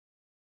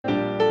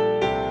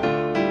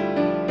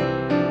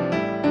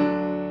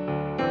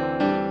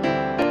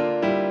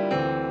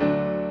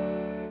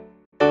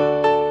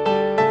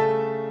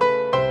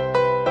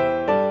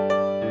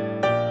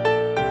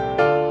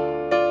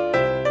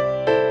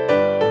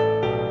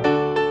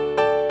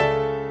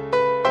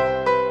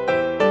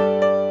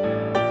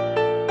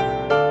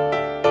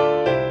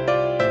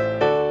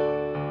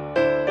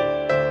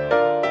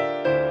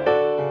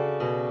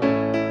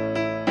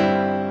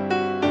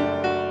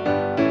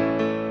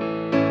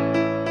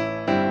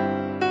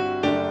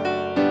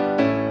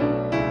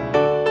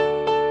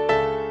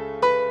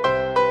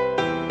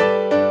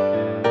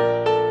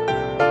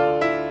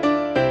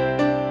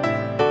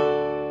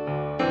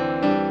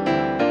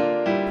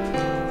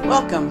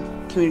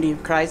family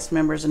of Christ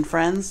members and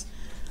friends.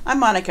 I'm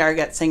Monica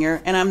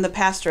Argetzinger, and I'm the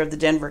pastor of the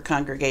Denver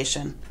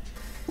congregation.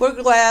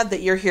 We're glad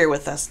that you're here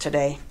with us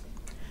today.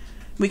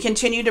 We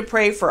continue to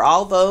pray for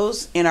all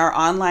those in our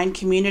online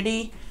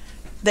community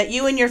that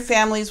you and your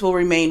families will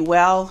remain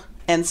well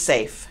and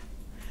safe.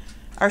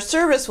 Our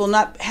service will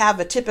not have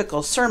a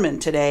typical sermon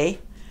today.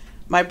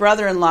 My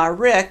brother-in-law,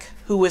 Rick,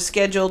 who was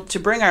scheduled to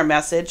bring our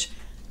message,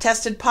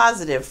 tested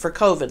positive for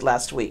COVID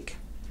last week.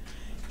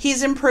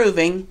 He's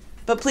improving,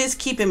 but please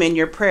keep him in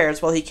your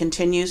prayers while he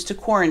continues to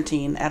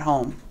quarantine at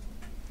home.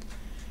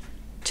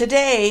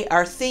 Today,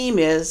 our theme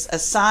is a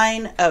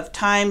sign of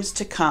times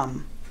to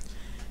come.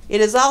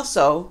 It is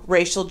also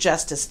Racial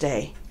Justice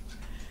Day.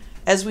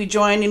 As we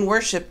join in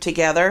worship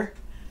together,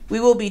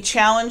 we will be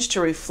challenged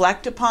to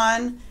reflect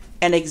upon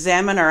and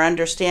examine our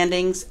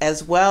understandings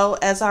as well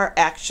as our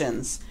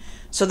actions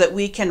so that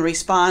we can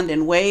respond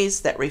in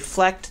ways that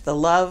reflect the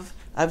love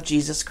of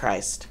Jesus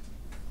Christ.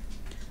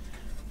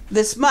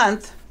 This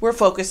month, we're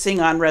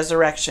focusing on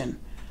resurrection,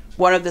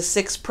 one of the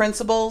 6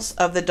 principles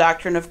of the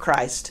doctrine of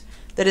Christ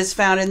that is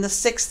found in the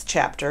 6th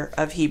chapter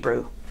of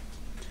Hebrew.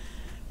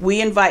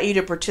 We invite you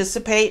to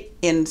participate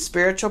in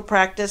spiritual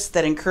practice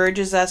that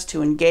encourages us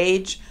to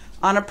engage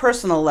on a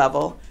personal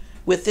level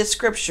with this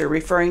scripture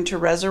referring to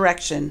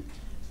resurrection,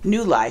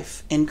 new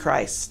life in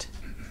Christ.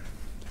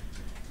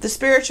 The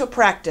spiritual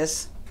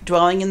practice,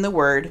 dwelling in the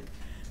Word,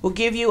 will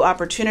give you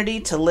opportunity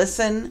to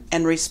listen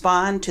and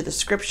respond to the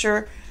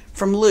scripture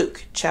from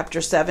Luke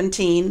chapter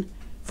 17,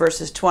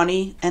 verses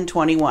 20 and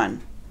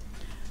 21.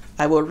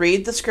 I will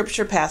read the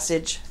scripture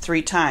passage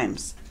 3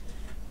 times.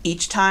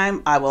 Each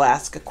time I will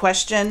ask a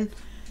question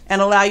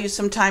and allow you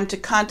some time to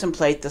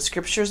contemplate the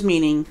scripture's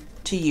meaning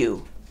to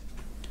you.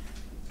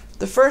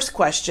 The first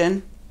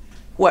question: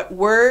 what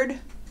word,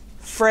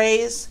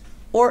 phrase,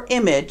 or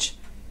image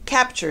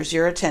captures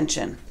your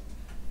attention?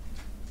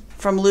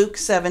 From Luke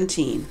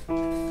 17.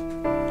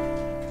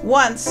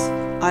 Once,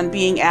 on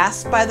being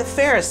asked by the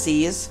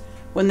Pharisees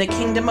when the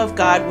kingdom of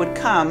God would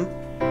come,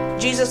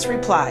 Jesus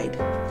replied,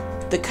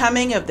 "The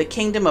coming of the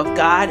kingdom of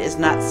God is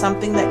not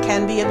something that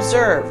can be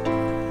observed,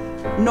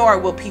 nor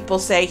will people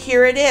say,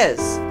 'Here it is,'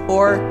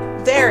 or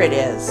 'There it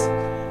is,'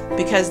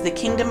 because the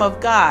kingdom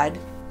of God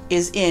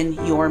is in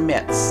your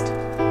midst."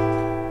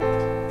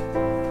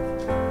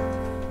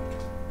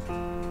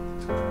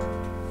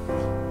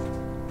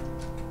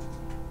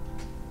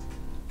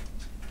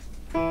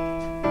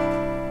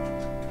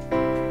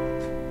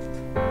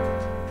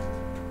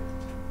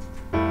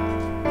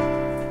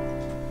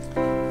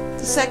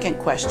 The second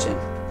question: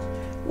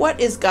 what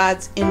is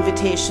God's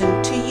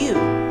invitation to you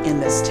in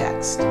this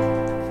text?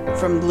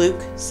 From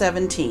Luke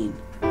 17.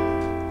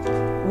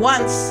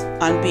 Once,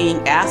 on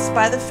being asked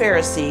by the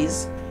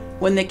Pharisees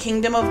when the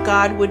kingdom of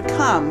God would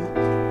come,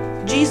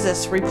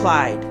 Jesus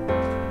replied,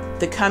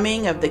 "The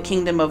coming of the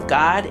kingdom of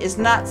God is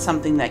not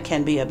something that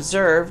can be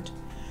observed,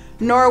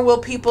 nor will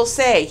people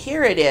say,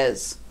 'Here it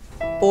is,'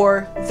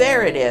 or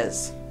 'There it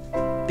is,'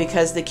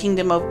 because the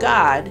kingdom of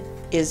God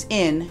is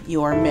in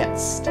your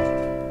midst."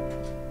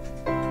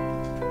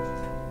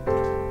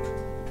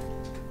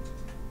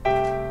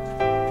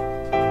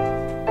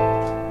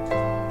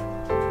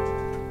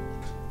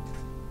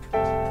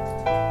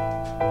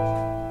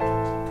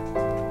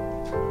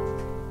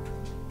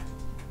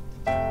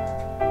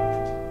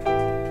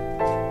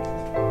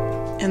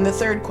 And the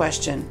third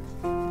question: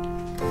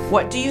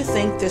 what do you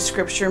think this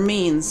scripture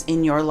means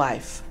in your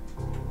life?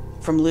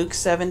 From Luke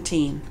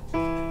 17.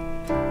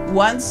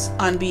 Once,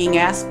 on being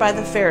asked by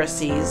the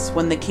Pharisees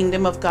when the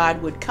kingdom of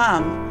God would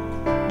come,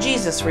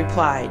 Jesus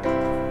replied,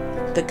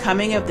 "The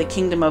coming of the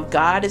kingdom of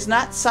God is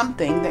not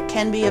something that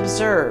can be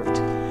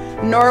observed,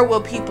 nor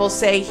will people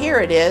say, 'Here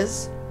it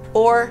is,'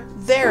 or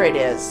 'There it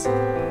is,'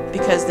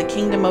 because the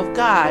kingdom of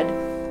God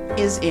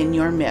is in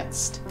your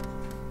midst."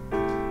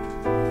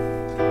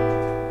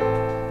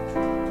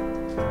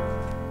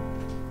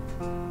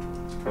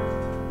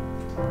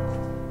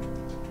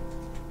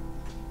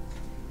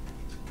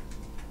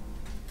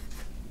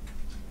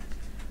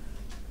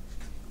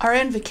 Our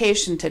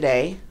invocation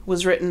today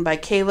was written by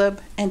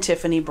Caleb and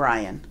Tiffany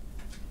Bryan.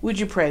 Would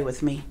you pray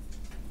with me?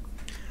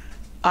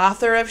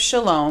 Author of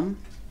Shalom,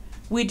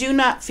 we do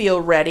not feel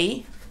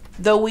ready,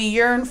 though we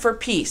yearn for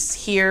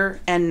peace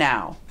here and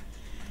now.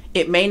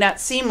 It may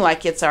not seem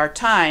like it's our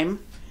time,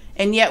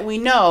 and yet we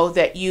know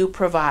that you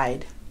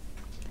provide.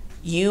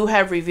 You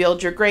have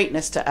revealed your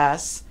greatness to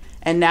us,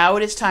 and now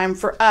it is time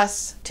for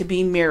us to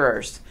be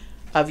mirrors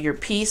of your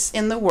peace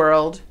in the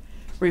world,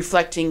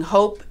 reflecting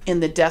hope in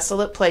the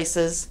desolate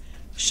places,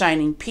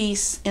 shining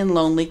peace in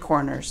lonely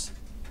corners.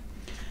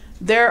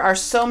 There are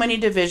so many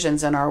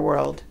divisions in our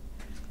world,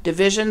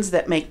 divisions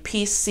that make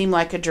peace seem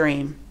like a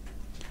dream.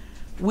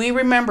 We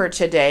remember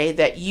today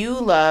that you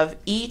love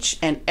each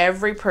and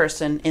every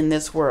person in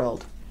this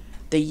world,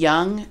 the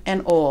young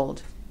and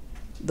old,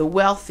 the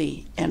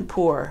wealthy and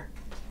poor,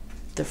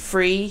 the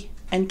free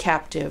and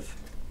captive,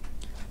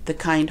 the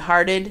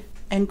kind-hearted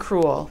and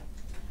cruel,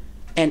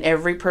 and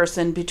every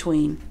person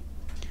between.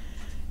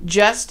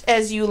 Just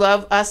as you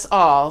love us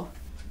all,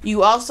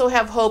 you also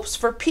have hopes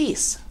for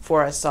peace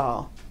for us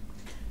all.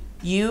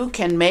 You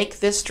can make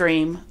this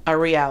dream a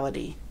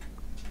reality.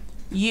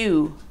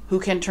 You who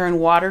can turn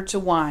water to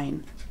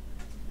wine.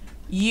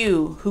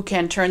 You who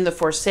can turn the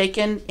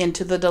forsaken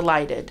into the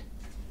delighted.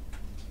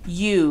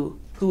 You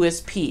who is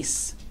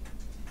peace.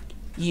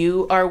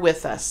 You are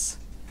with us.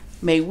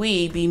 May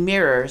we be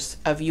mirrors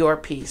of your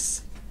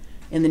peace.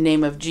 In the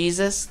name of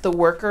Jesus, the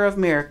worker of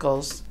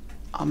miracles.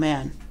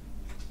 Amen.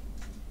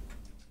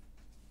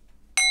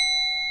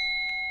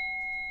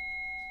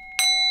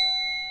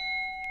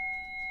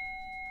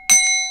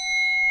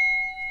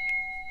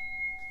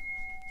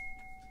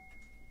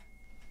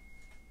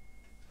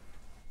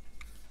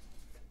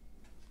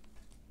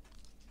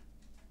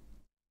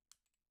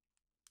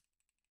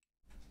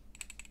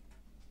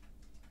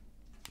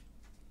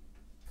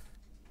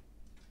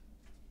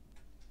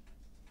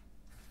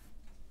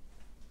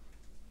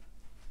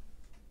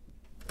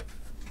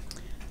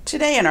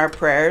 Today in our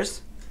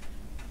prayers,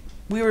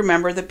 we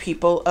remember the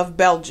people of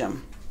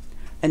Belgium,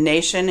 a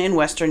nation in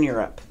Western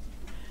Europe.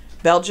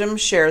 Belgium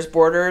shares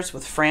borders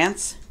with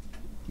France,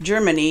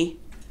 Germany,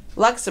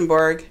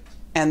 Luxembourg,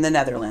 and the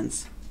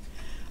Netherlands.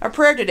 Our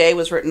prayer today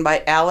was written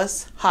by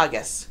Alice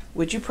Haggis.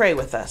 Would you pray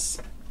with us?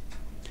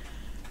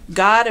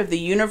 God of the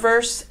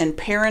universe and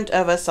parent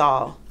of us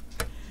all,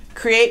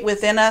 create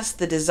within us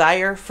the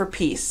desire for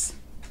peace.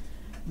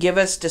 Give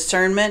us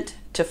discernment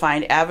to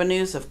find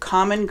avenues of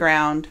common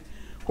ground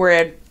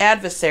where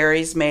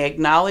adversaries may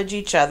acknowledge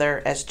each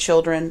other as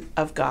children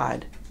of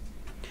God.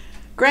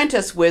 Grant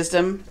us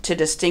wisdom to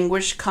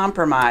distinguish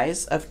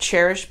compromise of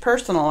cherished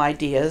personal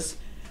ideas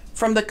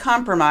from the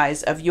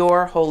compromise of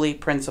your holy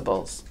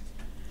principles.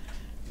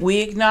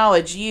 We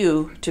acknowledge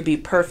you to be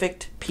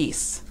perfect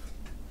peace.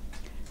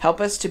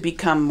 Help us to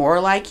become more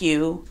like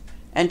you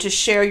and to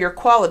share your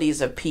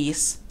qualities of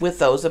peace with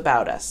those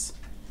about us.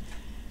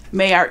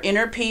 May our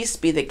inner peace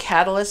be the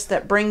catalyst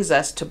that brings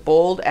us to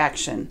bold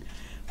action,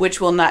 which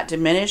will not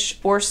diminish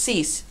or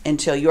cease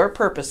until your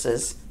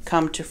purposes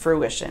come to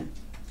fruition.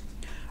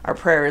 Our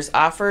prayer is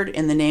offered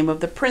in the name of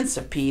the Prince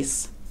of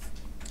Peace.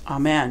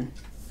 Amen.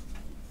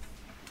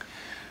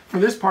 For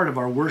this part of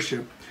our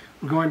worship,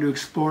 we're going to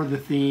explore the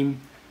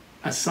theme,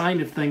 A Sign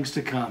of Things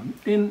to Come,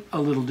 in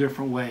a little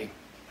different way.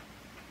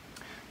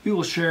 We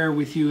will share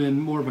with you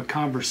in more of a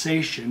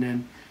conversation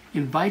and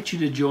invite you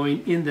to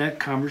join in that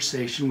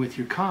conversation with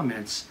your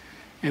comments,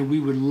 and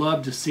we would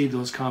love to see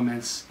those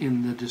comments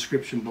in the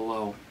description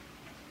below.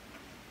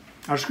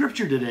 Our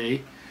scripture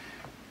today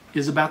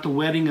is about the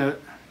wedding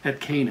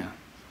at Cana.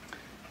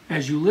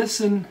 As you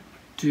listen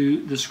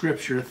to the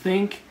scripture,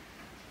 think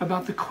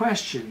about the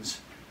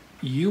questions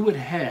you would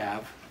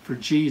have for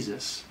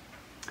Jesus.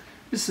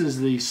 This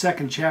is the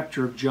second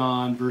chapter of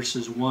John,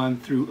 verses 1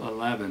 through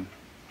 11.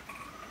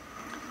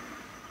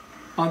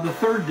 On the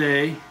third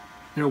day,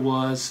 there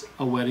was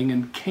a wedding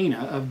in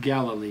Cana of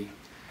Galilee,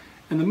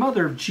 and the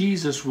mother of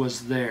Jesus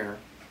was there.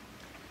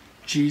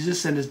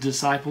 Jesus and his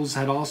disciples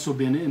had also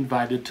been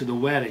invited to the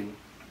wedding.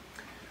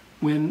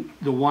 When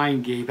the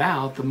wine gave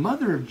out, the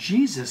mother of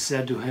Jesus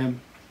said to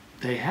him,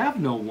 "They have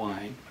no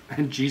wine."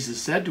 And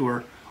Jesus said to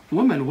her,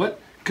 "Woman,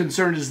 what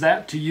concern is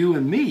that to you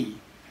and me?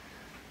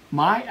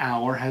 My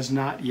hour has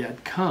not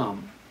yet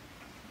come."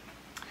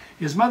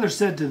 His mother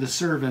said to the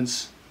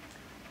servants,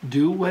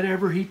 "Do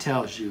whatever he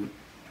tells you."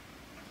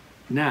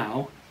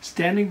 Now,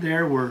 standing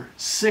there were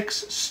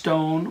 6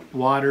 stone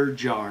water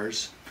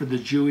jars for the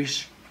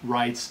Jewish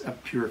rites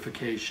of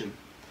purification,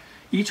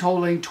 each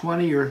holding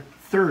 20 or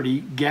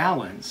 30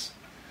 gallons.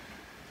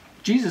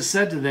 Jesus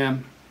said to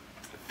them,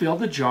 "Fill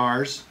the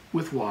jars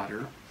with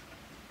water,"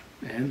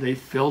 and they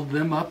filled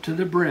them up to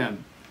the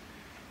brim.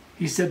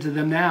 He said to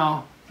them,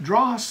 "Now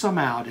draw some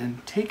out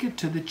and take it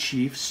to the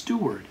chief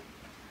steward."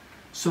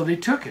 So they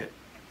took it.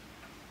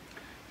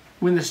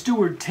 When the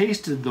steward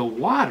tasted the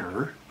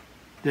water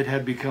that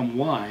had become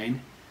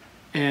wine,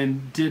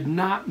 and did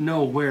not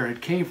know where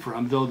it came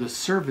from, though the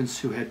servants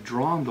who had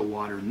drawn the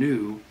water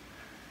knew,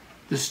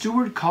 the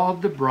steward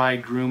called the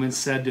bridegroom and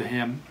said to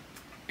him,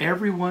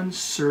 "Everyone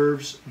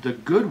serves the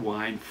good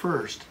wine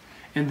first,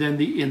 and then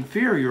the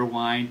inferior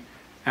wine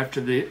after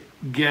the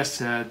guests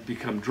had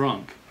become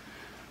drunk.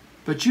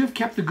 But you have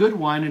kept the good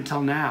wine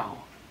until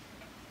now."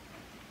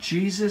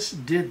 Jesus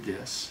did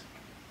this,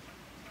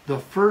 the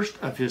first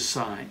of his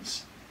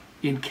signs,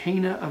 in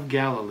Cana of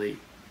Galilee,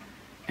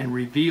 and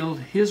revealed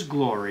his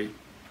glory,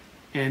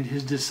 and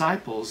his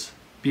disciples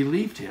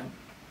believed him.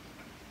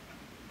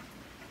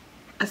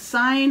 A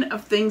sign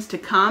of things to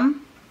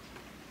come.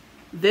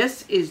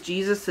 This is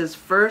Jesus'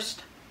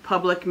 first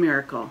public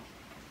miracle.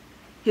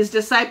 His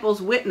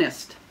disciples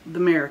witnessed the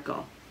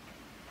miracle.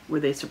 Were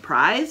they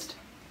surprised?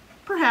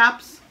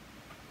 Perhaps.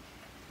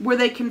 Were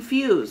they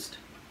confused?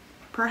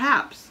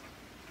 Perhaps.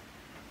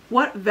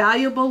 What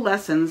valuable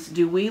lessons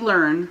do we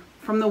learn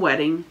from the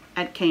wedding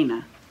at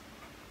Cana?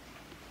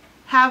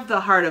 Have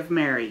the heart of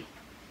Mary.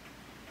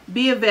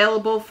 Be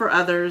available for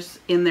others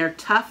in their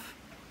tough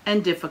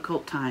and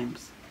difficult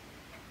times.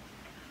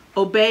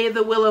 Obey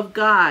the will of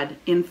God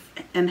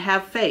and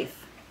have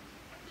faith.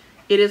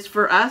 It is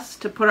for us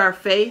to put our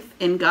faith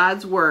in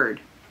God's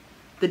word.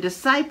 The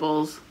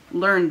disciples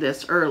learned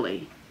this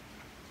early.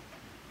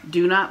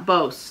 Do not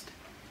boast,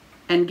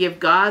 and give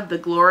God the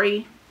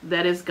glory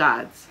that is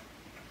God's.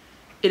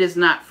 It is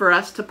not for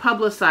us to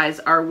publicize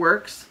our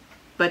works,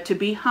 but to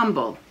be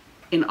humble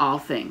in all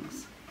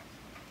things.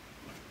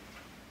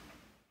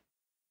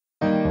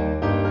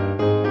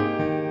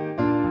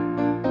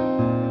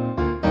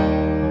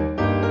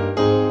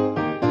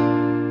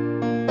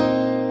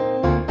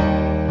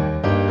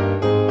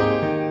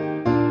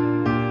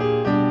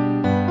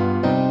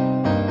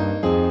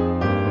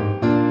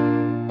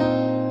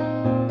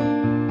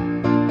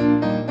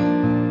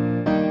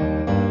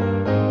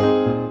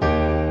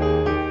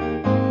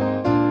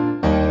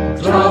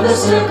 Draw the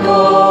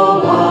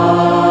circle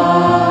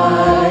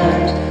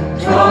wide,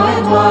 draw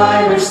it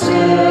wider still.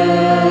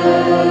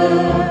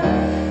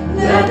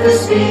 Let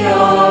this be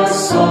our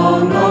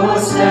song, no one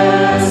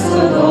stands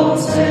alone,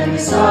 standing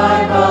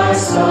side by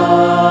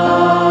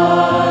side.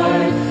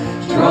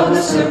 Draw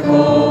the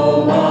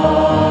circle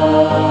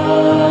wide.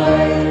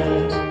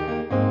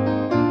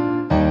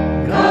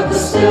 Got the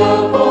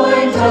still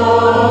point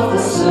of the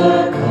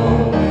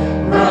circle,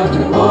 round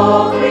whom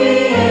all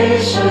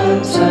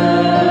creation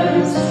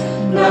turns.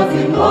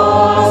 Nothing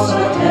lost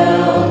but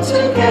held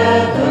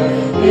together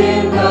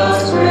in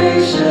God's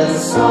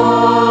gracious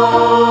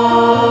arms.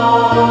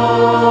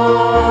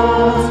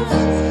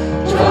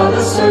 Draw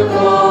the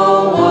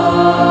circle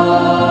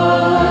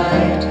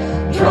wide,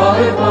 draw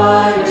it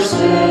wider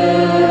still.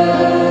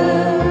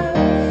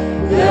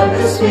 Let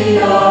this be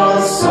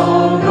our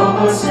song, no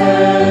one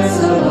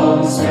stands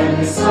alone,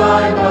 standing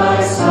side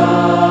by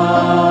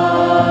side.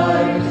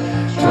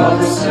 Draw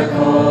the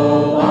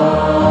circle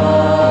wide.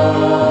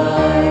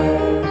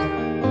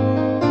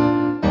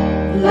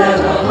 Let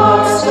our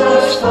hearts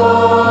touch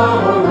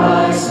far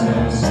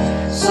horizons,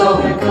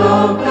 so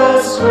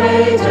encompass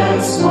great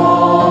and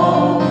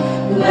small.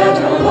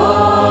 Let our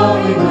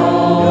love be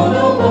known,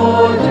 no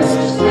borders,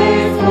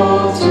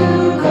 faithful to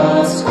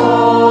God's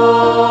call.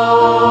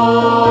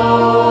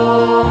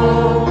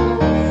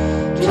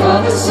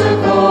 Draw the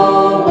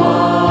circle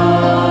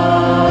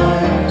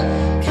wide,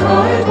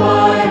 draw it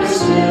wider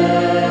still.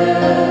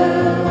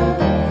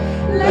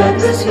 Let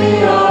this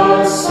be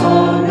our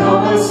song, no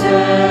one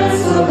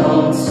stands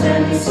alone,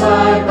 standing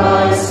side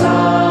by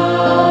side.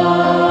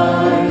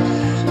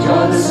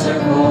 Draw the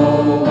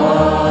circle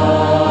wide.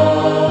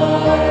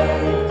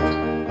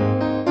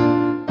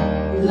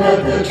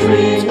 Let the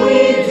dream we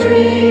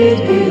dream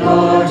be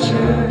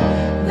larger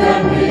than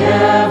we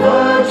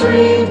ever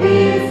dreamed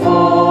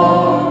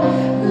before.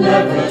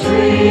 Let the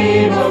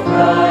dream of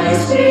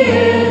Christ be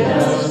in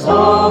us,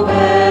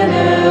 open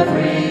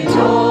every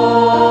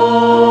door.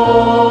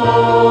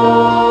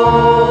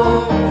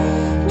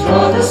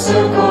 Draw the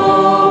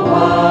circle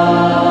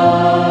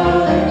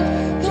wide,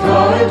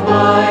 draw it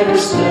wider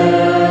still.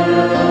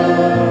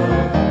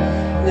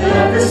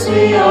 Let this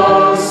be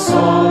our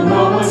song,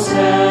 no one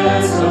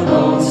stands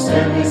alone,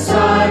 standing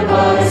side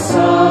by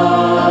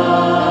side.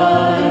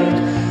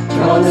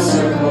 Draw the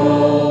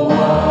circle wide.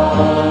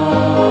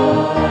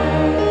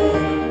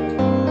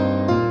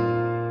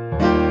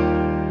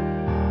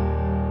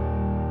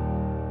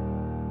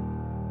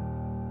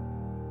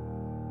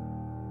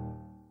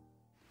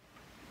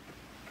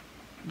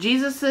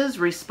 Jesus'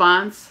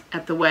 response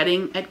at the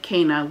wedding at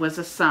Cana was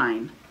a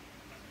sign,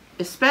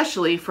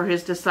 especially for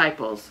his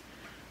disciples,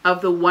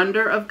 of the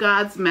wonder of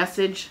God's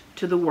message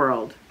to the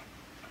world.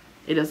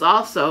 It is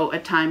also a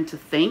time to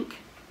think,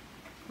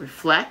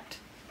 reflect,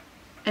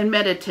 and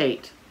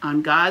meditate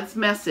on God's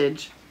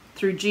message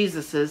through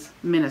Jesus'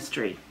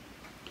 ministry.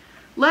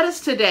 Let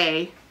us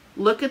today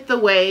look at the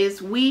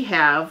ways we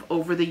have,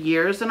 over the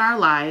years in our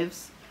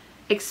lives,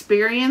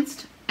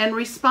 experienced and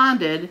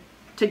responded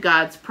to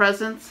God's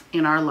presence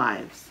in our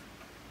lives.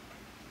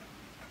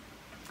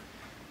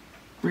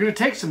 We're going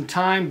to take some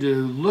time to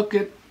look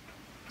at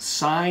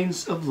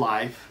signs of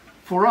life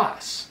for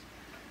us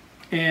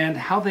and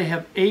how they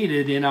have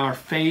aided in our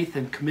faith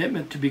and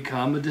commitment to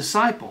become a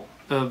disciple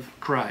of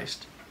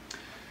Christ.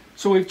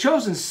 So we've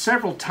chosen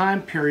several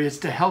time periods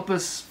to help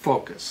us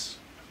focus.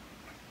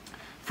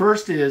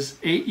 First is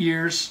 8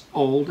 years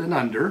old and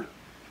under,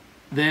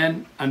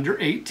 then under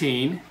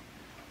 18,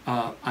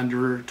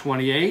 under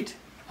 28,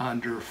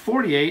 under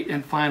 48,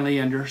 and finally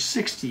under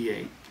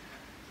 68.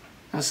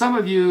 Now, some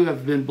of you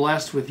have been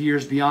blessed with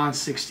years beyond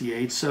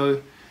 68,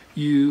 so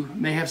you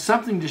may have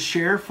something to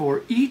share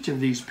for each of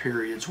these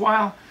periods,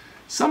 while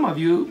some of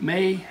you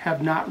may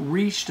have not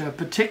reached a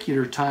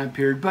particular time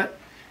period, but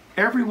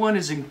everyone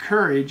is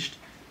encouraged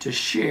to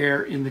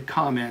share in the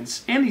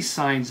comments any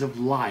signs of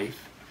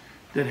life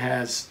that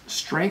has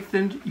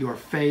strengthened your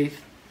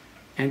faith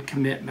and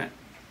commitment.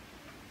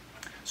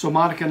 So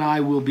Monica and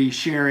I will be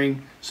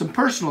sharing some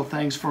personal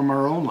things from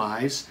our own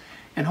lives,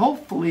 and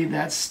hopefully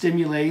that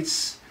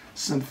stimulates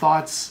some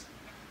thoughts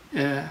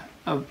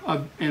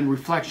and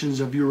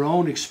reflections of your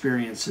own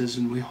experiences,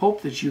 and we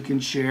hope that you can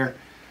share.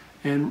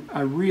 And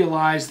I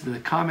realize that the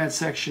comment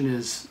section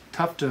is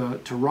tough to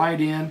write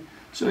in,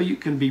 so you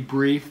can be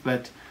brief,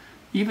 but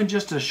even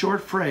just a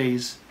short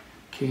phrase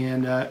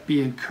can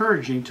be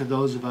encouraging to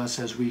those of us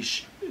as we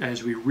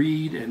as we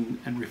read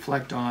and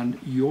reflect on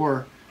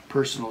your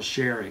personal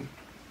sharing.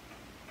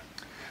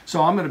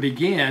 So I'm going to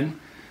begin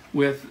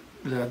with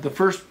the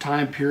first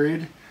time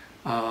period,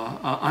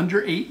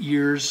 under 8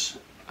 years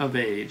of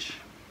age.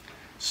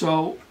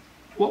 So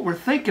what we're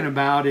thinking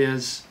about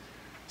is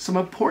some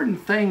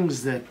important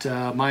things that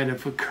might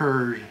have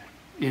occurred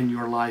in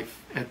your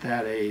life at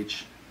that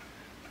age.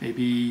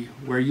 Maybe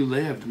where you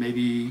lived,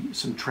 maybe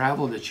some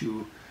travel that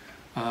you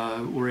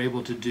were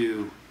able to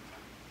do,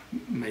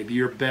 maybe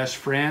your best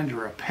friend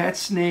or a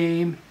pet's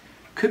name,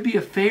 could be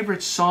a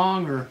favorite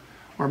song,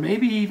 or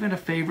maybe even a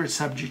favorite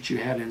subject you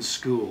had in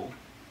school.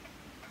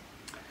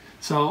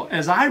 So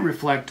as I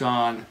reflect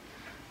on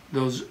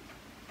those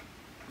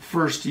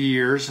first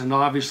years, and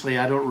obviously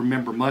I don't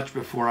remember much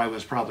before I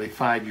was probably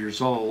 5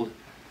 years old,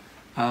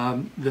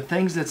 the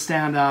things that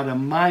stand out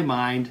in my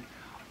mind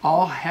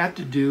all had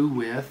to do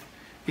with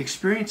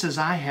experiences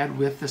I had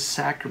with the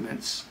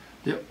sacraments,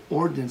 the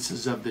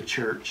ordinances of the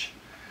church.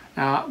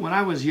 Now, when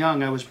I was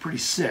young, I was pretty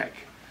sick.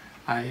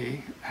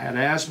 I had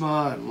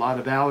asthma, a lot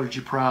of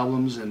allergy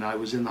problems, and I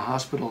was in the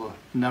hospital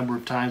a number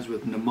of times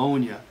with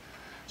pneumonia.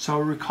 So I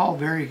recall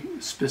very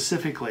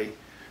specifically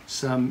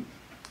some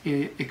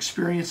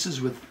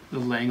experiences with the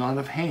laying on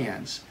of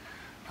hands,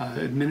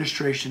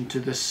 administration to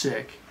the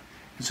sick.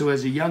 And so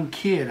as a young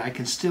kid, I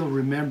can still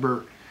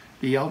remember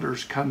the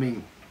elders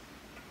coming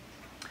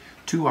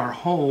to our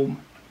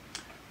home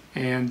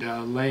and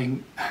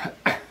laying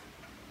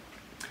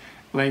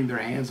their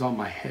hands on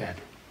my head.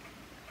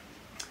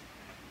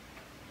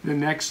 The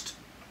next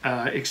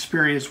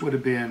experience would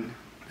have been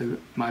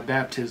my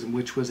baptism,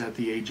 which was at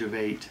the age of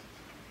 8.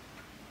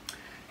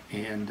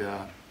 And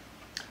I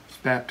was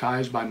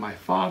baptized by my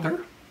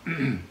father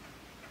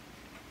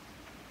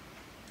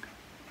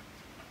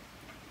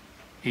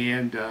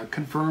and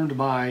confirmed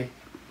by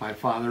my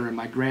father and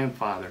my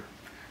grandfather.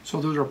 So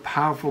those are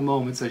powerful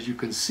moments, as you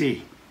can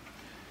see,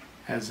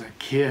 as a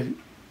kid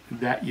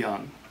that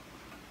young.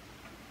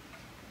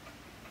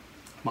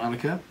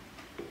 Monica?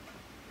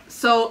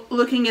 So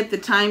looking at the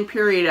time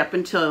period up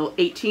until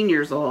 18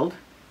 years old,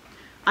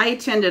 I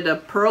attended a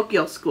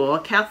parochial school, a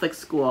Catholic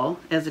school,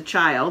 as a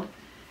child,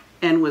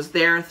 and was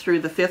there through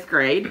the 5th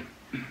grade.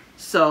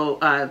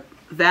 So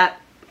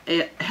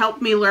it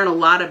helped me learn a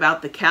lot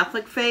about the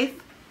Catholic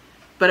faith,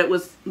 but it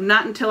was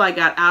not until I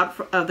got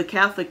out of the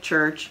Catholic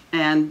Church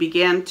and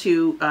began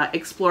to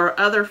explore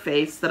other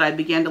faiths that I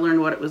began to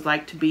learn what it was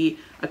like to be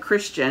a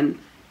Christian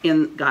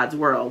in God's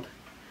world.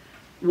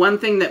 One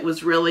thing that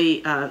was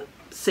really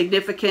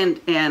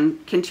significant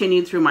and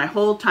continued through my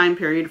whole time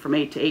period from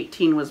 8 to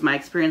 18 was my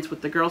experience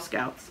with the Girl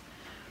Scouts.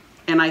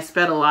 And I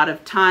spent a lot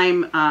of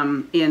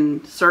time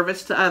in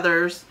service to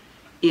others,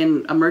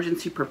 in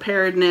emergency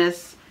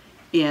preparedness,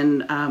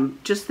 in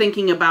just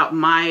thinking about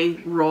my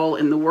role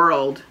in the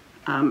world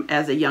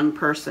as a young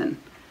person.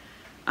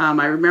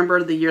 I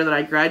remember the year that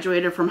I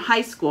graduated from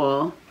high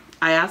school,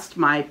 I asked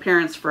my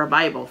parents for a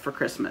Bible for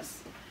Christmas.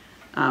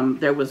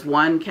 There was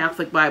one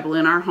Catholic Bible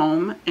in our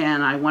home,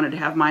 and I wanted to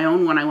have my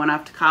own when I went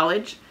off to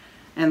college.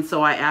 And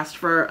so I asked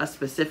for a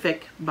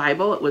specific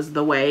Bible. It was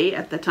The Way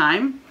at the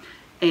time.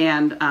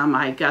 And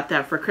I got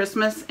that for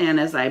Christmas. And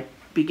as I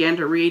began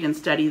to read and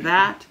study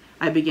that,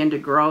 I began to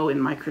grow in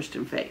my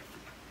Christian faith.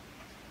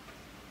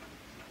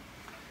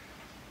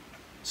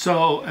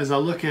 So as I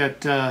look at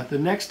the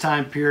next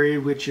time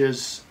period, which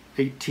is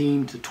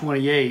 18 to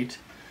 28,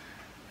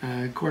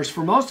 of course,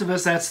 for most of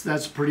us,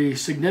 that's pretty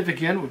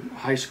significant.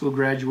 High school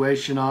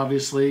graduation,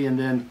 obviously, and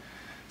then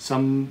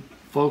some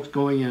folks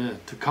going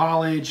to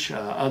college,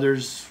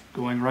 others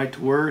going right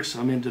to work,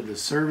 some into the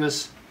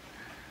service.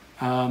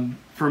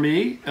 For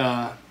me,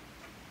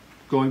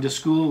 going to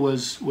school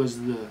was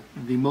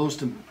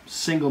the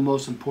single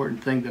most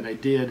important thing that I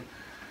did,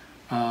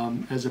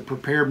 as it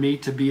prepared me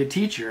to be a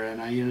teacher,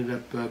 and I ended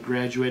up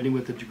graduating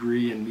with a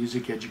degree in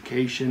music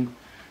education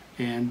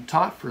and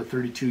taught for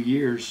 32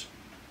 years.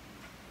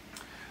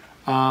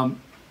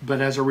 But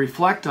as I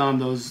reflect on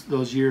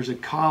those years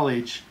at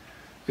college,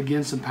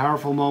 again, some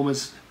powerful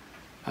moments.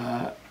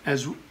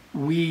 As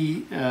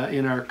we,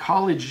 in our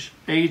college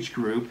age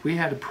group, we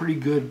had a pretty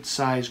good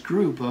sized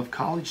group of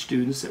college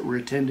students that were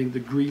attending the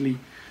Greeley,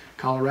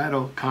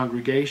 Colorado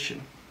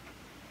congregation.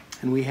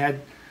 And we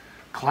had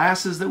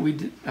classes that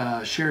we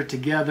shared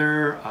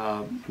together.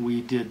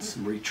 We did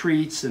some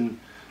retreats and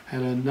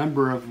had a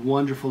number of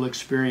wonderful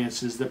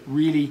experiences that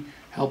really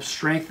helped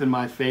strengthen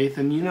my faith.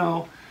 And you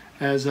know,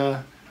 as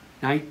a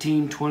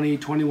 19, 20,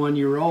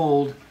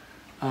 21-year-old,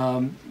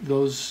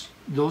 those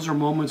are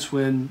moments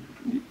when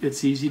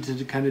it's easy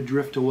to kind of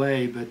drift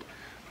away, but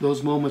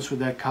those moments with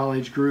that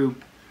college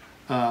group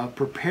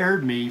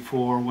prepared me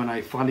for when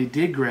I finally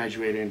did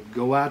graduate and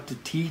go out to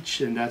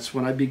teach, and that's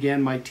when I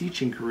began my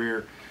teaching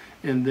career.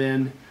 And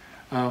then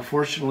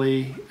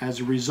fortunately, as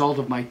a result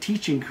of my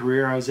teaching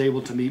career, I was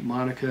able to meet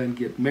Monica and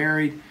get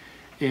married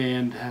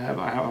and have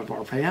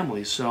our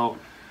family. So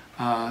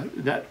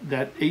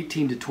that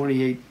 18 to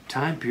 28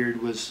 time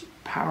period was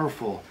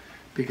powerful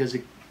because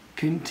it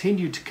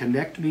continued to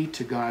connect me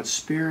to God's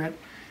Spirit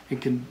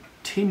and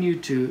continue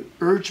to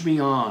urge me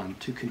on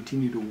to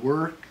continue to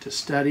work, to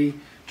study,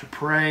 to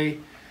pray,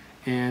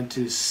 and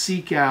to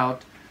seek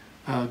out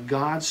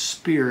God's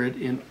Spirit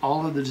in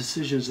all of the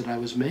decisions that I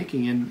was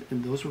making, and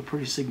those were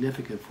pretty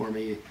significant for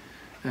me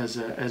as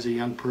a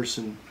young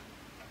person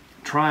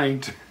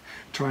trying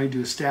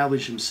to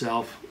establish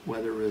himself,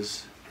 whether it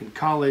was in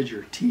college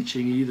or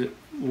teaching, either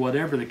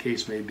whatever the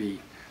case may be.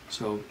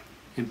 So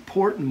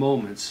important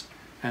moments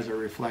as I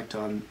reflect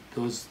on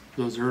those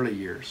early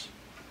years.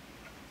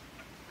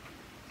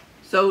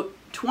 So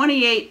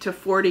 28 to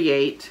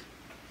 48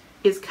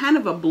 is kind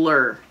of a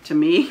blur to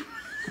me.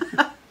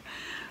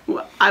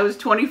 I was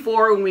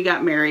 24 when we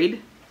got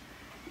married.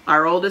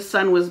 Our oldest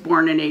son was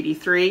born in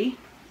 83,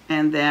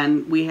 and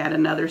then we had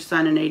another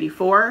son in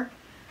 84,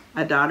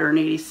 a daughter in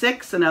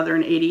 86, another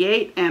in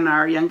 88, and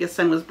our youngest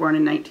son was born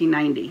in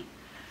 1990.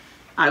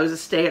 I was a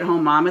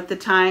stay-at-home mom at the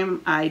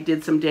time. I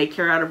did some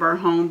daycare out of our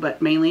home,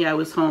 but mainly I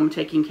was home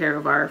taking care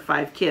of our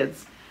 5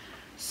 kids.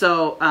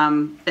 So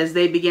as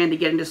they began to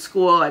get into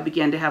school, I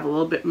began to have a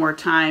little bit more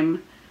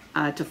time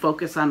to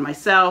focus on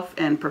myself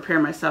and prepare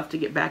myself to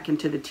get back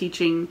into the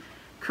teaching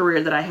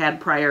career that I had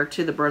prior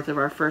to the birth of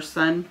our first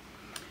son.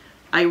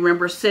 I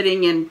remember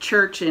sitting in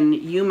church in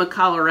Yuma,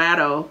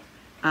 Colorado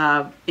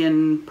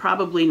in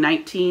probably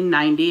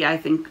 1990. I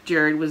think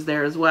Jared was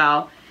there as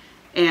well.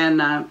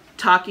 And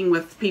talking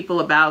with people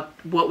about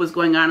what was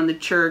going on in the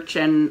church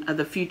and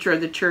the future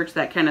of the church,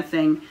 that kind of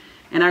thing.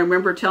 And I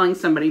remember telling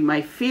somebody,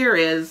 my fear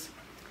is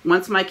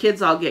once my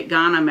kids all get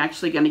gone, I'm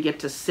actually going to get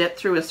to sit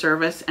through a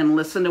service and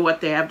listen to what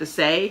they have to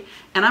say,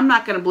 and I'm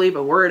not going to believe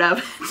a word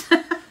of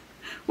it.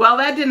 Well,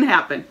 that didn't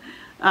happen.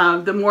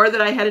 The more that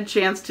I had a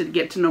chance to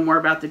get to know more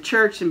about the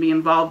church and be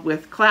involved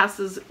with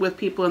classes with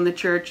people in the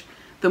church,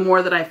 the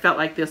more that I felt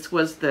like this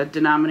was the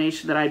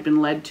denomination that I'd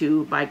been led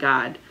to by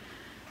God.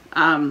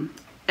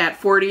 At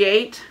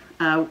 48,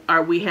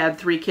 we had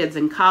 3 kids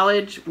in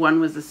college.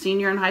 One was a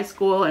senior in high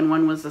school and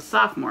one was a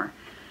sophomore.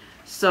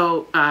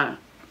 So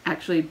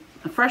actually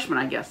a freshman,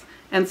 I guess.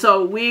 And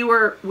so we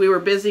were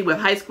busy with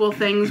high school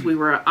things. We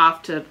were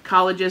off to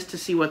colleges to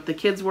see what the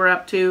kids were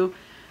up to.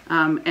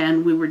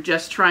 And we were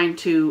just trying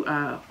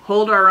to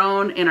hold our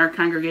own in our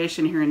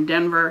congregation here in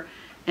Denver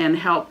and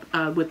help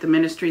with the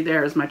ministry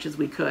there as much as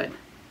we could.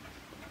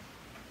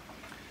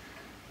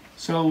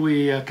 So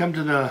we come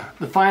to the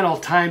final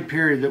time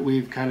period that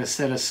we've kind of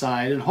set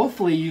aside, and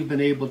hopefully you've been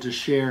able to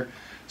share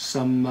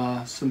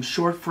some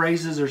short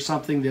phrases or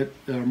something that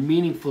are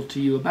meaningful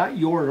to you about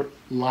your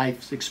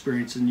life's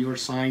experience and your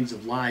signs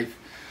of life.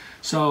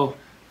 So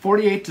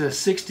 48 to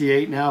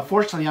 68 now.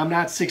 Fortunately, I'm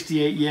not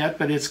 68 yet,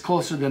 but it's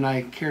closer than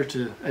I care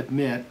to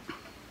admit.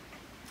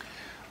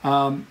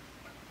 Another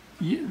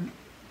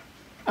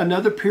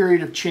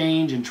period of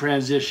change and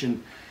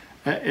transition.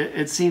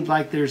 It seems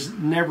like there's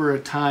never a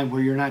time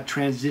where you're not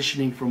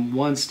transitioning from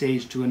one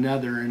stage to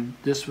another, and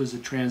this was a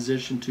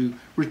transition to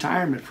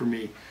retirement for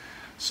me.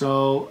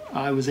 So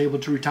I was able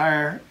to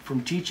retire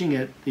from teaching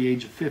at the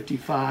age of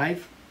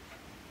 55.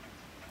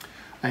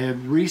 I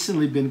have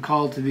recently been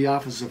called to the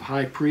office of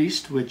high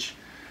priest, which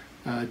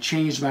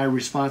changed my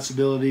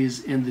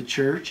responsibilities in the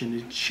church, and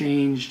it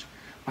changed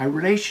my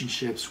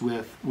relationships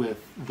with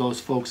those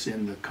folks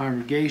in the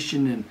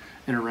congregation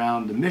and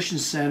around the mission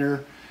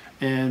center,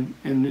 and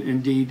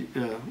indeed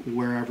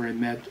wherever I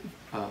met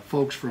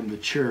folks from the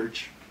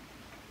church.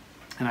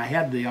 And I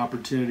had the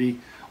opportunity,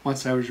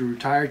 once I was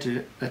retired,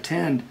 to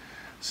attend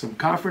some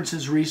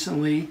conferences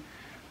recently,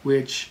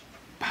 which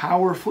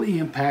powerfully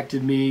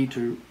impacted me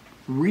to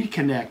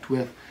reconnect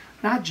with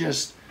not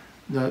just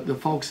the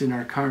folks in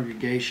our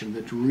congregation,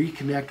 but to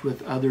reconnect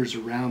with others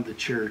around the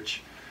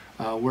church,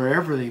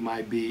 wherever they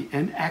might be,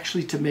 and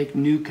actually to make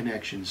new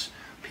connections,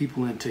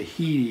 people in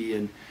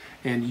Tahiti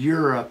and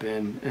Europe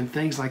and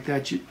things like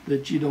that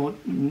that you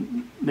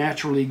don't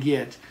naturally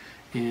get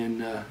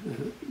in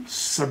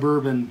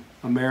suburban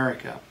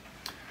America.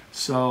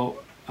 So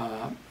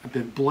I've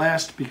been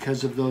blessed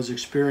because of those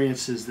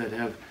experiences that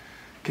have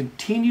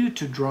continued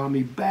to draw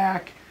me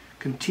back,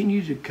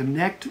 continue to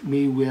connect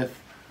me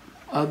with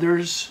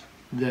others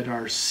that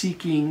are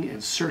seeking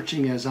and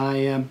searching as I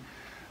am,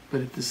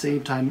 but at the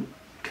same time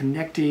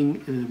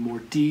connecting in a more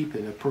deep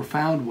and a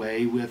profound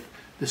way with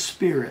the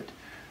Spirit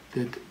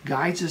that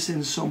guides us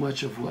in so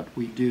much of what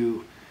we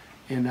do.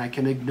 And I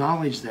can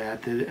acknowledge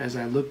that as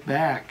I look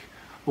back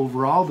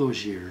over all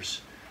those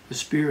years, the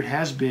Spirit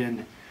has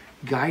been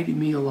guiding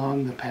me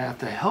along the path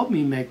to help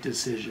me make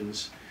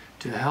decisions,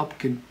 to help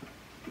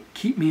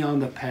keep me on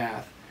the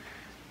path.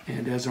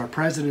 And as our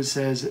president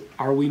says,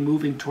 are we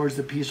moving towards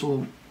the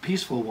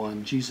peaceful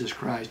one, Jesus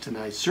Christ? And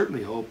I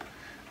certainly hope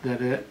that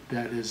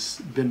that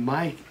has been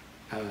my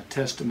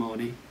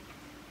testimony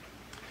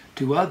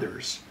to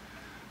others.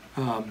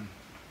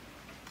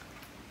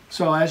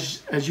 So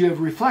as you have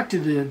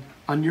reflected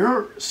on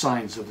your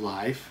signs of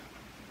life,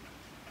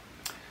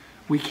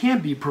 we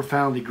can be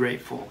profoundly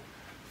grateful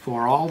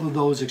for all of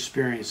those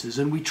experiences,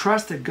 and we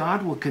trust that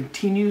God will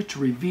continue to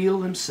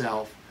reveal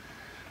himself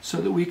so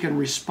that we can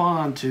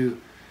respond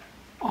to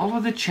all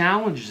of the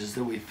challenges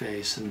that we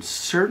face. And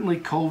certainly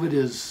COVID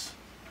is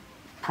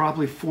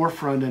probably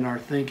forefront in our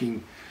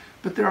thinking.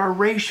 But there are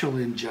racial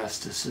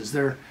injustices.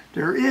 There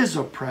is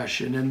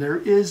oppression, and there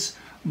is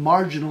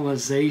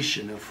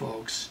marginalization of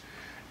folks.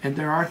 And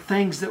there are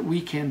things that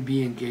we can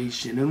be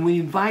engaged in. And we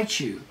invite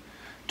you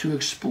to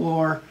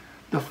explore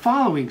the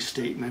following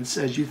statements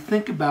as you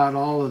think about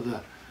all of the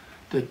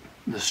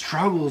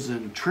struggles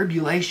and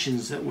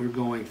tribulations that we're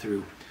going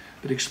through.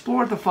 But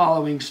explore the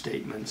following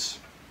statements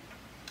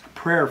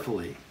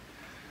prayerfully.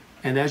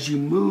 And as you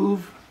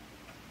move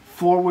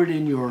forward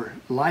in your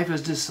life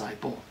as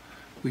disciple,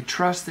 we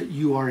trust that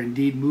you are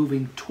indeed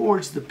moving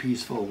towards the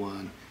peaceful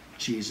one,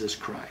 Jesus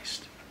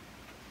Christ.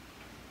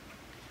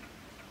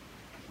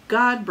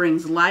 God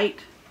brings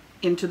light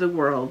into the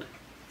world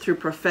through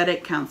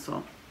prophetic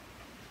counsel.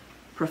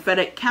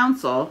 Prophetic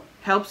counsel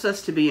helps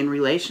us to be in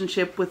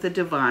relationship with the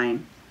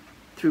divine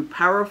through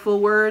powerful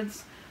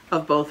words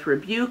of both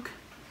rebuke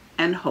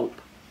and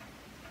hope.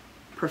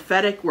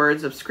 Prophetic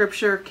words of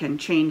Scripture can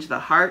change the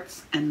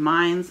hearts and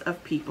minds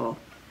of people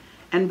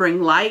and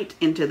bring light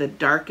into the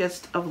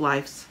darkest of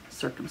life's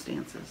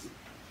circumstances.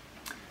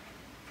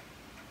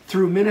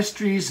 Through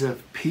ministries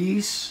of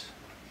peace,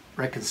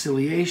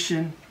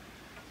 reconciliation,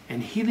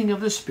 and healing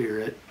of the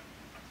Spirit,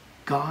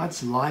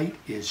 God's light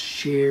is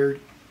shared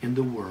in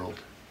the world.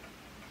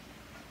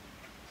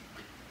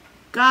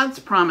 God's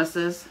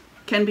promises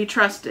can be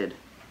trusted.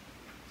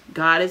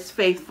 God is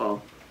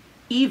faithful,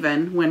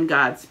 even when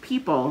God's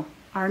people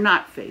are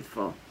not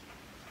faithful.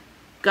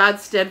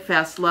 God's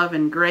steadfast love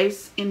and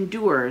grace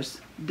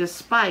endures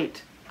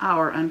despite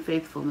our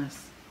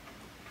unfaithfulness.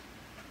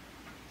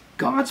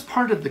 God's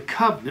part of the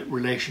covenant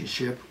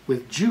relationship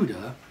with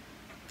Judah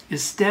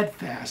is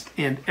steadfast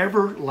and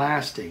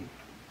everlasting.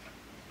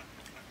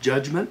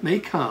 Judgment may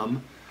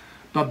come,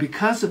 but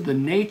because of the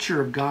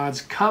nature of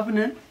God's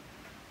covenant,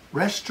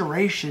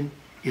 restoration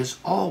is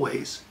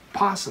always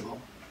possible.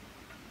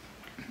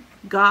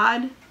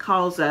 God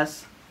calls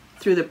us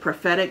through the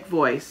prophetic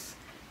voice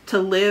to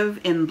live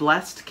in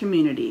blessed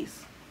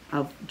communities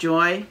of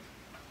joy,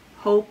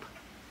 hope,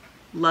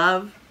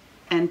 love,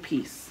 and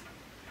peace.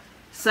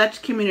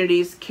 Such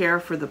communities care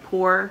for the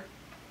poor,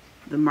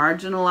 the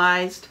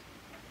marginalized,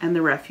 and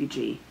the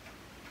refugee,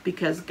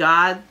 because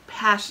God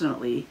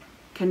passionately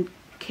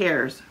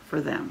cares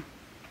for them.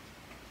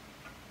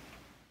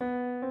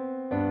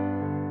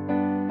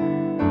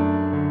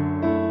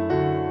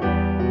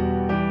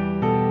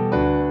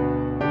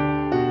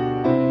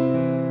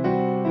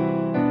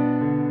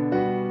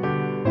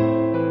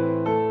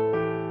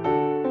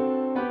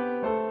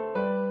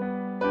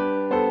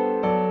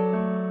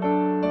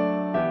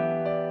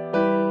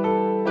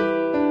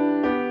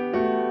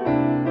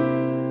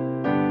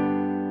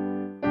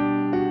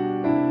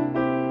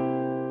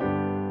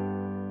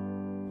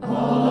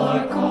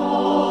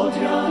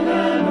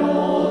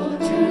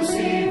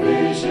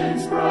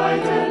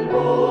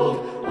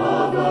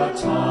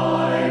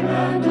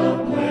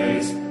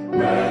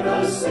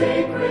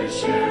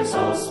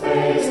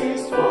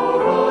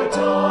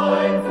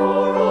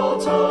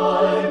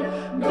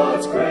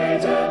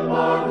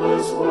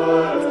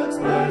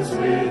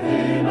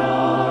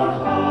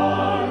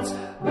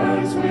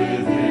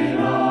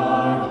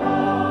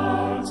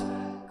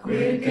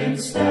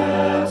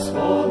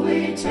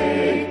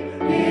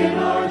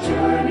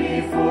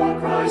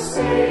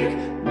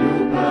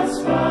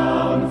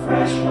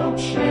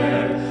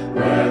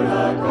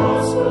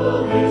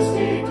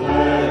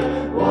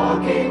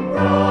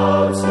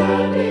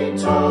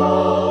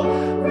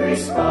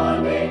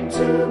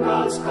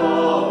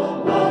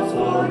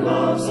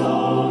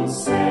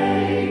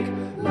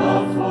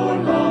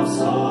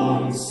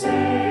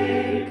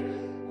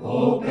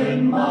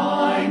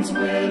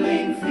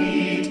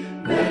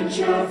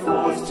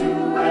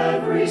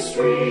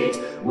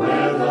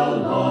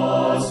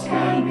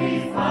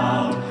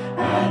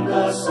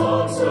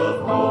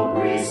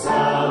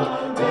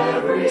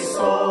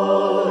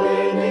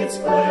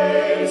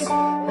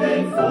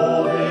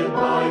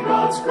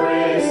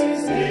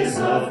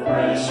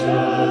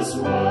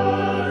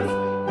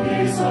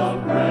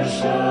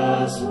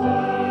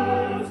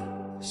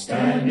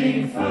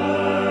 Standing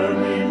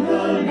firm in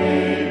the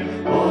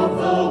name of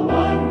the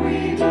one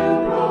we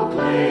do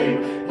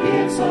proclaim,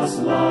 gives us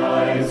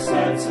life,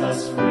 sets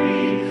us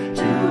free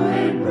to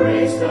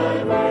embrace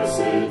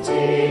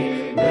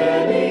diversity.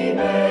 Many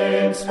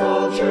names,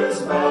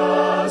 cultures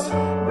vast,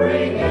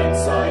 bring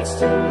insights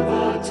to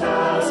the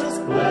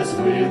task, blessed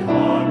with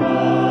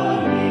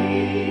harmony,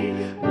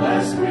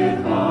 blessed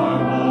with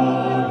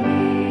harmony.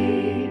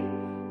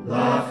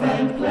 Laugh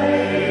and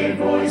play,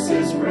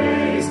 voices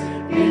raise,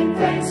 in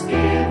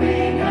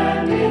thanksgiving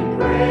and in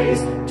praise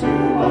to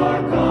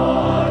our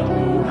God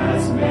who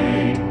has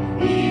made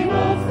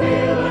evil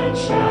fail and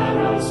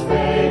shadows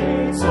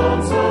fade.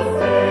 Songs of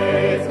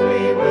faith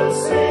we will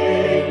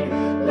sing,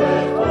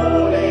 let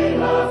holy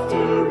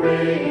laughter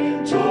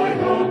ring. Joy,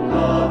 hope,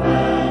 love,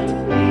 and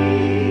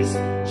peace.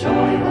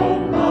 Joy,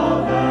 hope,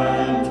 love,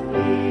 and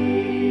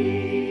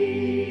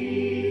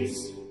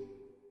peace.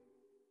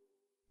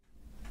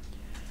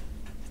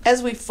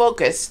 As we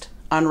focused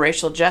on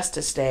Racial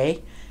Justice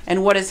Day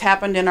and what has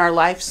happened in our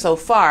life so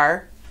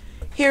far,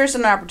 here's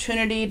an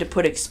opportunity to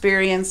put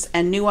experience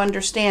and new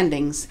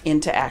understandings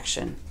into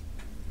action.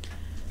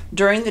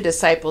 During the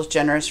disciples'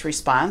 generous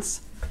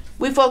response,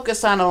 we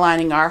focus on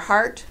aligning our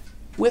heart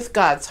with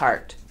God's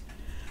heart.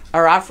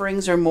 Our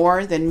offerings are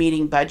more than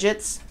meeting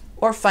budgets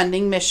or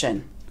funding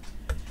mission.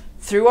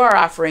 Through our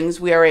offerings,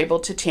 we are able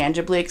to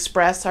tangibly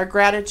express our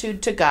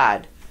gratitude to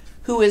God,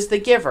 who is the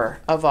giver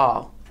of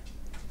all.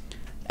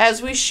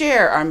 As we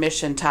share our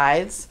mission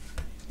tithes,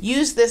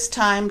 use this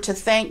time to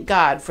thank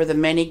God for the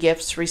many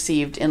gifts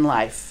received in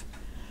life.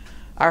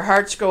 Our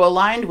hearts grow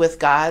aligned with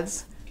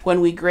God's when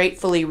we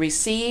gratefully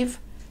receive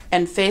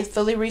and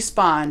faithfully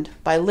respond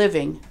by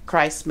living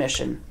Christ's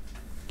mission.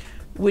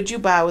 Would you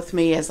bow with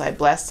me as I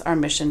bless our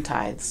mission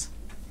tithes?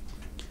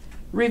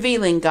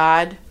 Revealing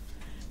God,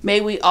 may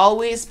we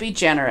always be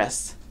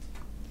generous.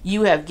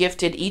 You have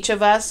gifted each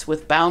of us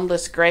with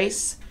boundless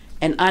grace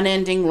and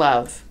unending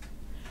love.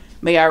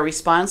 May our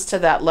response to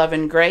that love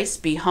and grace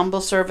be humble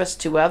service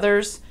to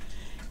others,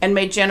 and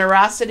may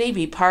generosity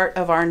be part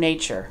of our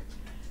nature.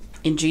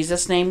 In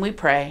Jesus' name we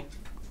pray.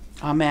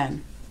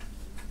 Amen.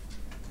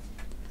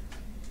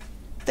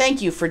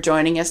 Thank you for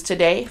joining us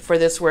today for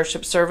this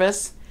worship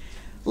service.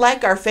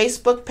 Like our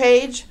Facebook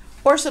page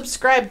or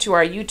subscribe to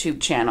our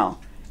YouTube channel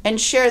and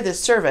share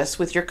this service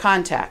with your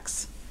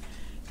contacts.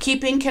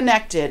 Keeping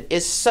connected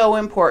is so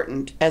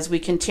important as we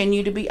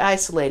continue to be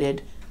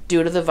isolated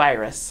due to the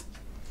virus.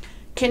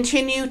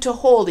 Continue to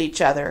hold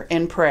each other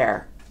in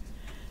prayer.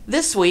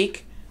 This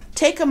week,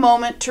 take a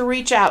moment to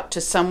reach out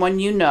to someone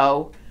you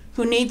know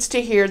who needs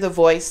to hear the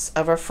voice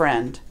of a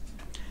friend.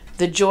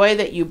 The joy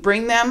that you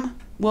bring them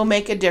will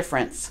make a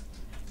difference,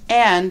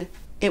 and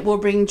it will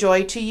bring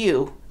joy to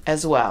you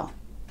as well.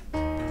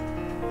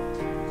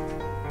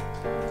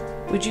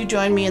 Would you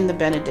join me in the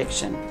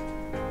benediction?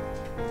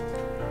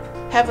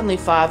 Heavenly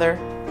Father,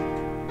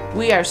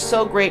 we are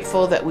so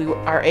grateful that we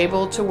are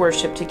able to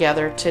worship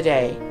together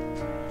today.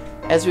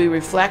 As we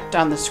reflect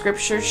on the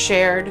scriptures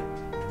shared,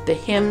 the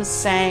hymns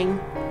sang,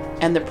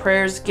 and the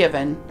prayers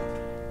given,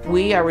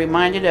 we are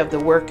reminded of the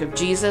work of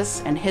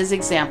Jesus and his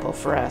example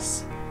for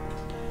us.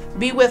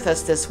 Be with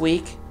us this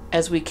week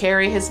as we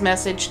carry his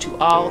message to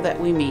all that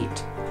we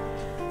meet.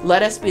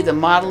 Let us be the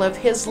model of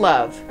his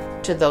love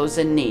to those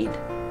in need.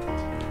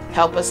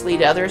 Help us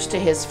lead others to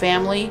his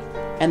family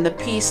and the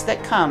peace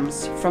that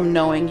comes from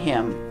knowing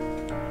him.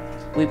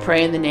 We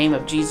pray in the name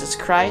of Jesus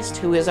Christ,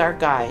 who is our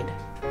guide.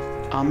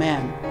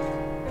 Amen.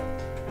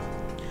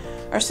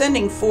 Our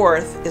sending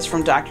forth is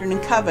from Doctrine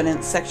and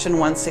Covenants, section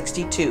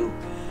 162.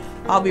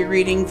 I'll be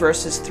reading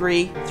verses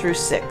 3 through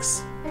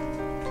 6.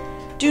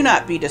 Do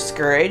not be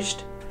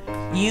discouraged.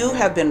 You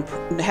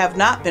have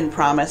not been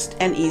promised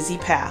an easy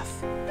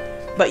path,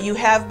 but you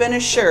have been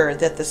assured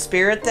that the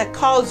Spirit that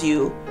calls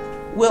you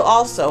will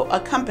also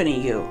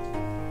accompany you.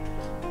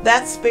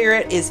 That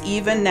Spirit is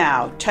even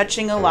now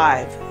touching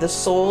alive the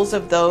souls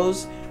of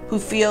those who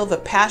feel the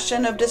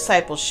passion of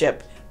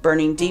discipleship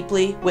burning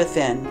deeply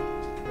within.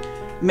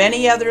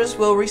 Many others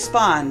will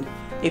respond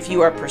if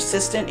you are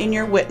persistent in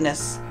your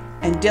witness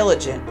and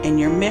diligent in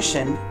your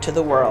mission to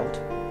the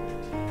world.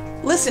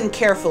 Listen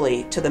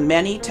carefully to the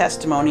many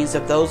testimonies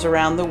of those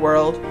around the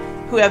world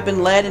who have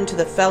been led into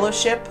the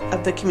fellowship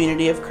of the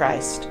community of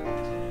Christ.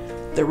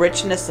 The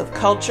richness of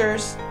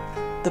cultures,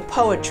 the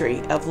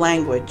poetry of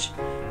language,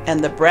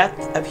 and the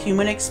breadth of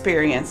human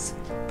experience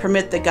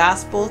permit the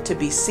gospel to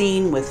be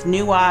seen with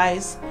new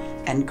eyes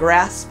and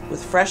grasped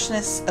with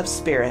freshness of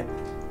spirit.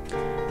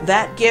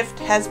 That gift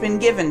has been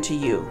given to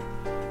you.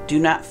 Do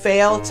not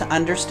fail to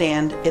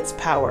understand its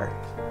power.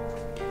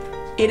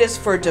 It is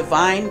for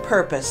divine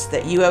purpose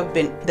that you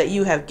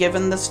have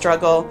given the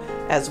struggle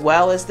as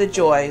well as the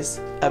joys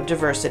of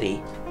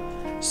diversity.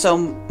 So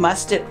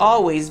must it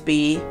always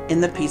be in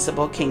the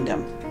peaceable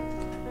kingdom.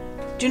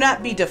 Do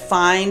not be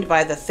defined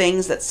by the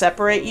things that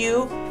separate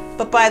you,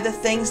 but by the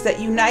things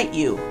that unite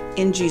you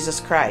in Jesus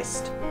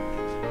Christ.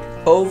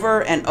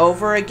 Over and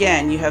over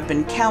again you have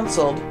been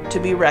counseled to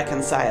be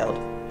reconciled,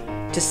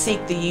 to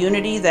seek the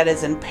unity that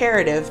is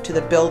imperative to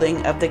the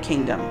building of the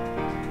kingdom.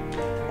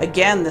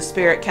 Again, the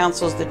Spirit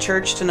counsels the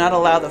church to not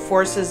allow the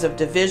forces of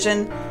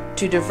division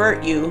to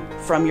divert you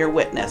from your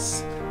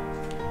witness.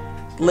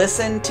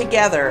 Listen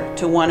together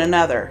to one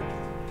another,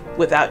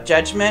 without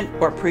judgment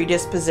or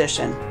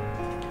predisposition.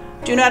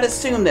 Do not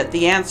assume that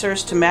the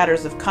answers to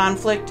matters of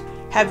conflict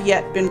have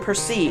yet been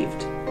perceived.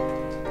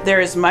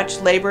 There is much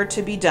labor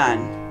to be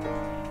done.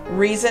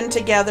 Reason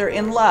together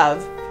in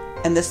love,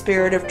 and the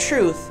Spirit of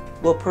truth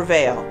will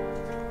prevail.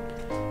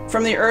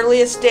 From the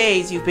earliest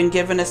days, you've been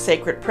given a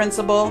sacred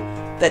principle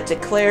that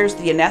declares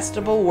the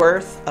inestimable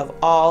worth of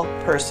all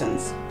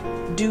persons.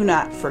 Do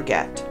not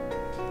forget.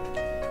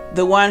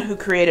 The one who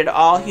created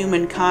all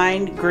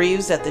humankind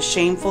grieves at the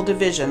shameful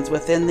divisions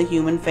within the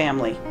human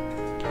family.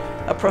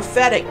 A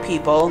prophetic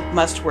people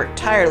must work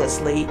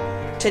tirelessly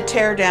to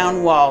tear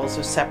down walls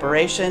of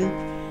separation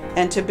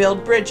and to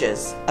build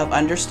bridges of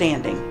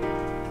understanding.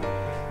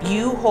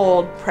 You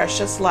hold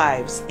precious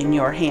lives in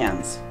your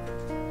hands.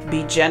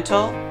 Be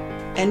gentle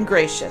and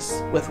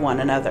gracious with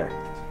one another.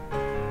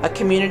 A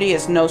community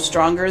is no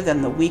stronger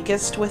than the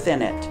weakest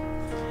within it.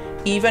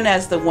 Even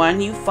as the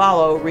one you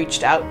follow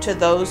reached out to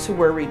those who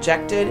were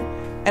rejected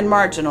and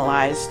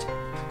marginalized,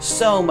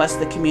 so must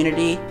the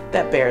community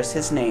that bears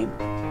his name.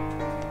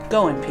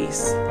 Go in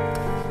peace.